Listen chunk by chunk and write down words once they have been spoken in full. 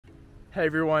Hey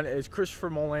everyone, it's Christopher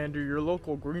Molander, your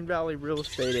local Green Valley real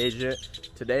estate agent.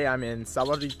 Today I'm in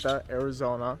Sahuarita,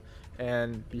 Arizona,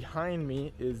 and behind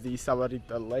me is the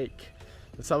Sahuarita Lake.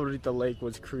 The Sahuarita Lake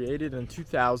was created in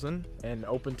 2000 and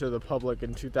opened to the public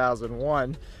in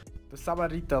 2001. The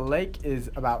Sahuarita Lake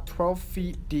is about 12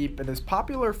 feet deep and is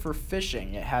popular for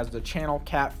fishing. It has the channel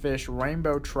catfish,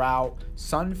 rainbow trout,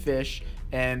 sunfish,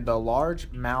 and the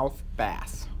largemouth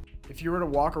bass. If you were to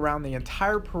walk around the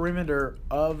entire perimeter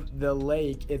of the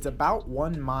lake, it's about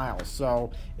 1 mile,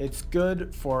 so it's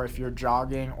good for if you're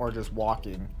jogging or just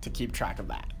walking to keep track of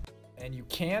that. And you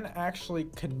can actually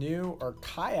canoe or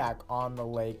kayak on the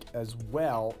lake as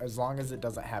well, as long as it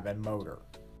doesn't have a motor.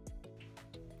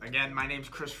 Again, my name's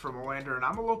Christopher Molander, and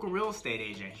I'm a local real estate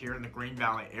agent here in the Green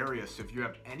Valley area. So if you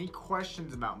have any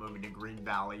questions about moving to Green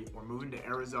Valley or moving to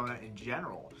Arizona in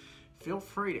general, feel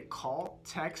free to call,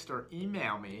 text, or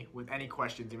email me with any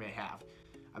questions you may have.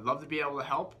 I'd love to be able to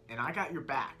help, and I got your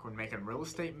back when making real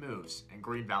estate moves in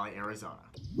Green Valley, Arizona.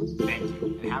 Thank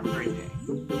you, and have a great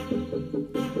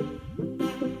day.